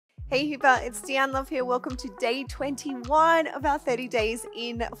Hey Hooper, it's Deanne Love here. Welcome to day 21 of our 30 days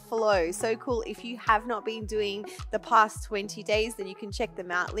in flow. So cool. If you have not been doing the past 20 days, then you can check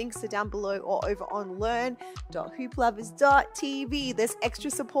them out. Links are down below or over on learn.hooplovers.tv. There's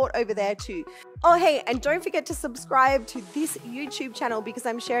extra support over there too. Oh, hey, and don't forget to subscribe to this YouTube channel because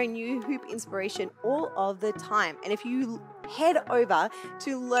I'm sharing new hoop inspiration all of the time. And if you head over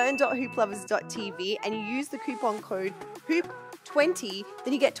to learn.hooplovers.tv and you use the coupon code HOOP20,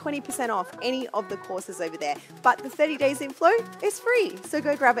 then you get 20% off any of the courses over there. But the 30 days in flow is free, so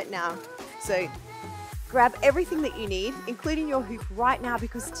go grab it now. So grab everything that you need, including your hoop right now,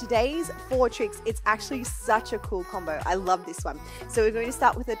 because today's 4 tricks, it's actually such a cool combo. I love this one. So we're going to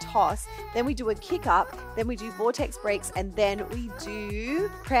start with a toss, then we do a kick up, then we do vortex breaks, and then we do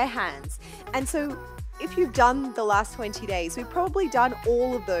prayer hands. And so if you've done the last 20 days, we've probably done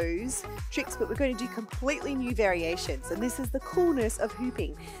all of those tricks, but we're going to do completely new variations. And this is the coolness of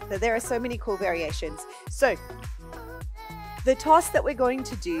hooping, that there are so many cool variations. So the toss that we're going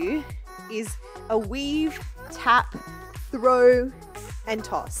to do is a weave, tap, throw, and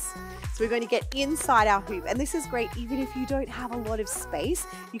toss. So we're going to get inside our hoop, and this is great even if you don't have a lot of space.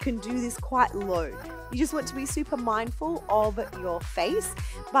 You can do this quite low. You just want to be super mindful of your face,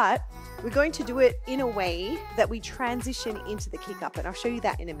 but we're going to do it in a way that we transition into the kick up, and I'll show you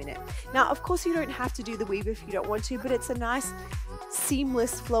that in a minute. Now, of course, you don't have to do the weave if you don't want to, but it's a nice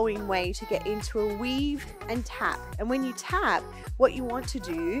seamless flowing way to get into a weave and tap. And when you tap, what you want to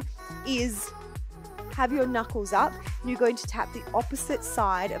do is have your knuckles up, and you're going to tap the opposite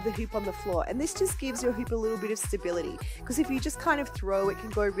side of the hoop on the floor. And this just gives your hoop a little bit of stability, because if you just kind of throw, it can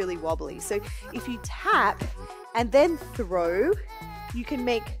go really wobbly. So if you tap and then throw, you can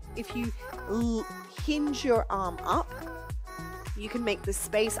make, if you hinge your arm up, you can make the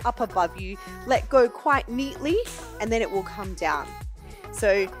space up above you let go quite neatly, and then it will come down.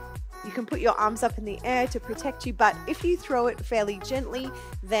 So you can put your arms up in the air to protect you, but if you throw it fairly gently,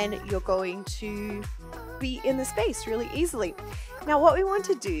 then you're going to be in the space really easily. Now, what we want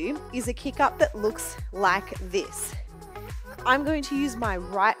to do is a kick up that looks like this. I'm going to use my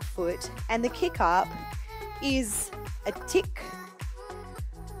right foot, and the kick up is a tick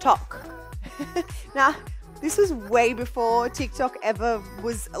tock. Now, this was way before TikTok ever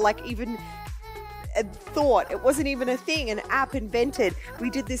was like even a thought. It wasn't even a thing, an app invented.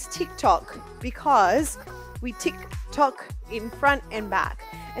 We did this TikTok because we TikTok in front and back.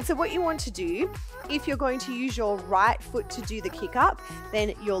 And so what you want to do, if you're going to use your right foot to do the kick up,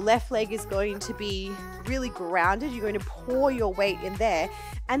 then your left leg is going to be really grounded. You're going to pour your weight in there,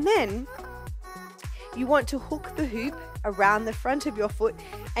 and then you want to hook the hoop around the front of your foot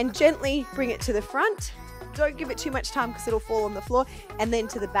and gently bring it to the front. Don't give it too much time because it'll fall on the floor, and then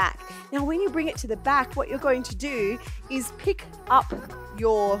to the back. Now, when you bring it to the back, what you're going to do is pick up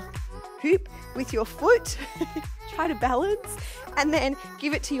your hoop with your foot, try to balance, and then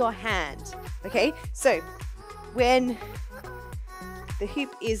give it to your hand. Okay, so when the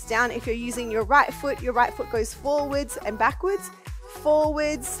hoop is down, if you're using your right foot goes forwards and backwards,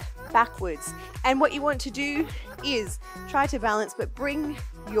 forwards, backwards. And what you want to do is try to balance, but bring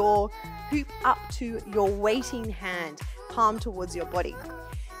your hoop up to your waiting hand, palm towards your body.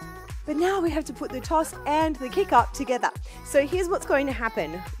 But now we have to put the toss and the kick up together. So here's what's going to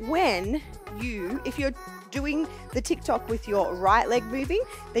happen when if you're doing the TikTok with your right leg moving,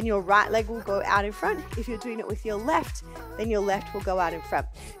 then your right leg will go out in front. If you're doing it with your left, then your left will go out in front.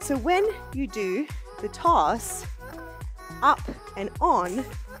 So when you do the toss up and on,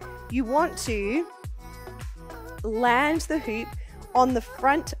 you want to land the hoop on the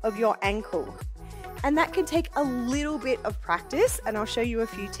front of your ankle. And that can take a little bit of practice, and I'll show you a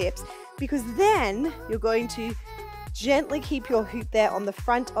few tips, because then you're going to gently keep your hoop there on the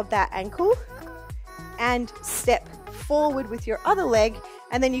front of that ankle and step forward with your other leg,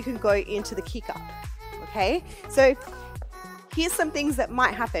 and then you can go into the kick up. Okay, so here's some things that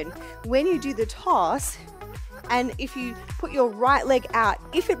might happen when you do the toss. And if you put your right leg out,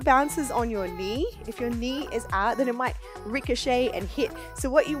 if it bounces on your knee, if your knee is out, then it might ricochet and hit. So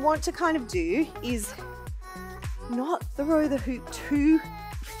what you want to kind of do is not throw the hoop too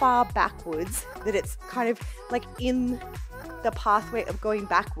far backwards, that it's kind of like in the pathway of going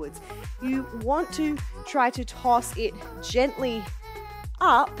backwards. You want to try to toss it gently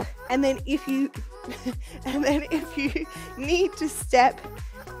up, and then if you need to step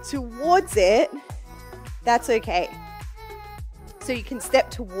towards it, that's okay. So you can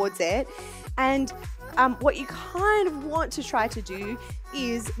step towards it, and what you kind of want to try to do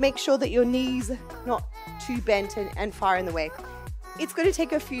is make sure that your knees not too bent and far in the way. it's going to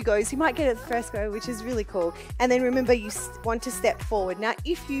take a few goes. You might get it the first go, which is really cool. And then remember, you want to step forward. Now,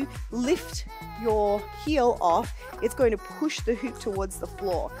 if you lift your heel off, it's going to push the hoop towards the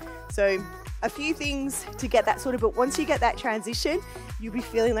floor. So a few things to get that sorted, but once you get that transition, you'll be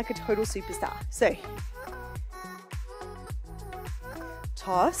feeling like a total superstar. So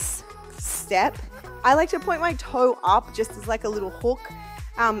toss, step. I like to point my toe up just as like a little hook.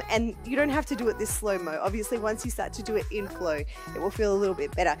 And you don't have to do it this slow-mo. Obviously, once you start to do it in flow, it will feel a little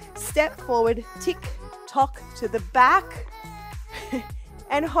bit better. Step forward, tick, tock to the back,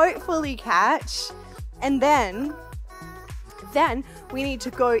 and hopefully catch. And then we need to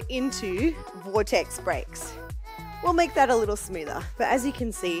go into vortex breaks. We'll make that a little smoother, but as you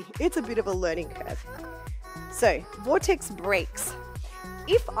can see, it's a bit of a learning curve. So, vortex breaks.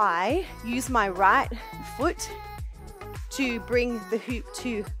 If I use my right foot to bring the hoop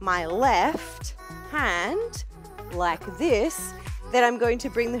to my left hand, like this, then I'm going to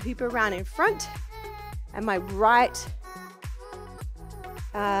bring the hoop around in front, and my right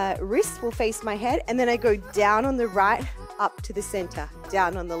wrist will face my head, and then I go down on the right, up to the center,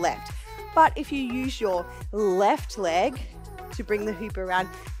 down on the left. But if you use your left leg to bring the hoop around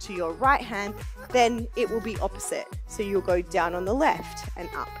to your right hand, then it will be opposite. So you'll go down on the left and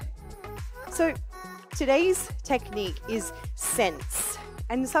up. So today's technique is sense.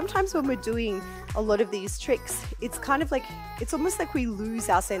 And sometimes when we're doing a lot of these tricks, it's kind of like, it's almost like we lose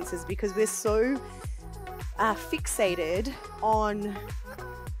our senses because we're so fixated on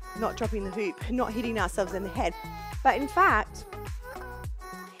not dropping the hoop, not hitting ourselves in the head. But in fact,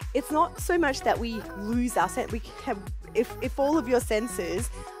 it's not so much that we lose our sense. We have, if all of your senses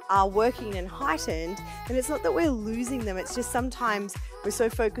are working and heightened, then it's not that we're losing them. It's just sometimes we're so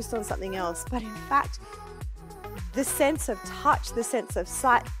focused on something else. But in fact, the sense of touch, the sense of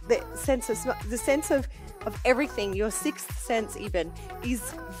sight, the sense of smell, the sense of everything, your sixth sense even,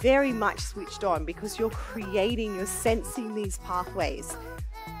 is very much switched on because you're creating, you're sensing these pathways.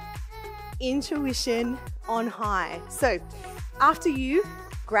 Intuition on high. So after you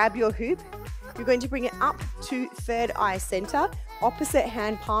grab your hoop, you're going to bring it up to third eye center. Opposite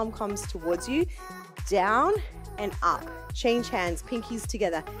hand palm comes towards you. Down and up. Change hands, pinkies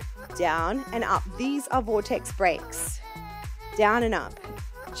together. Down and up. These are vortex breaks. Down and up.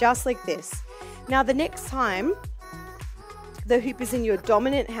 Just like this. Now the next time the hoop is in your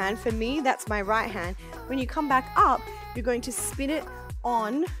dominant hand, for me, that's my right hand. When you come back up, you're going to spin it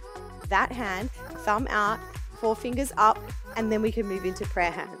on that hand, thumb out, forefingers up, and then we can move into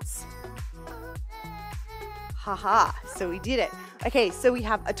prayer hands. Haha, so we did it. Okay, so we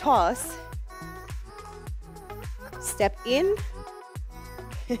have a toss, step in,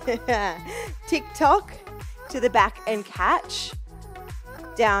 tick tock to the back and catch,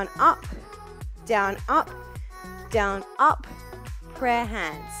 down, up, down, up, down, up, prayer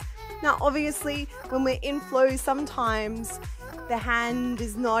hands. Now, obviously, when we're in flow, sometimes the hand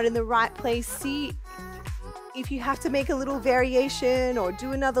is not in the right place. See, if you have to make a little variation or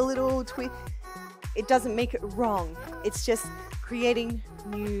do another little twist, it doesn't make it wrong. It's just creating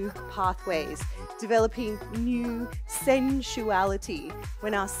new pathways, developing new sensuality.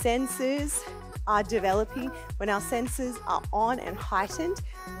 When our senses are developing, when our senses are on and heightened,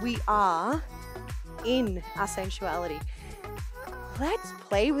 we are in our sensuality. Let's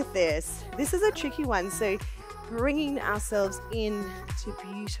play with this. This is a tricky one, so bringing ourselves in to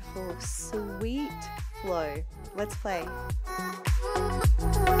beautiful, sweet flow. Let's play.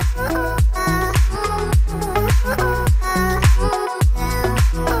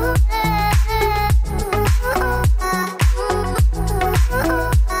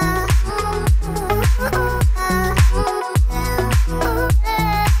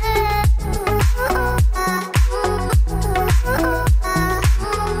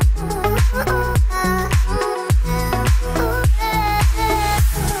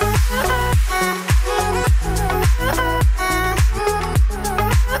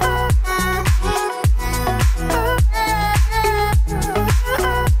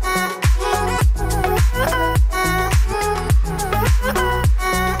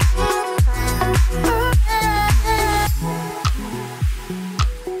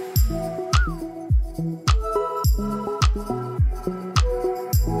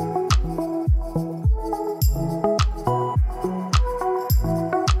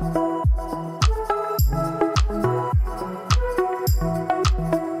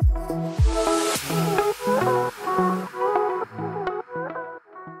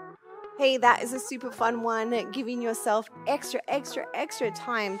 that is a super fun one, giving yourself extra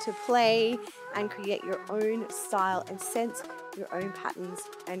time to play and create your own style and sense your own patterns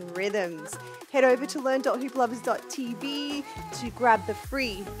and rhythms. Head over to learn.hooplovers.tv to grab the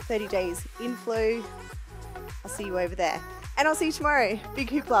free 30 days inflow. I'll see you over there. And I'll see you tomorrow. Big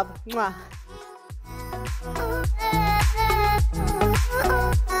hoop love. Mwah.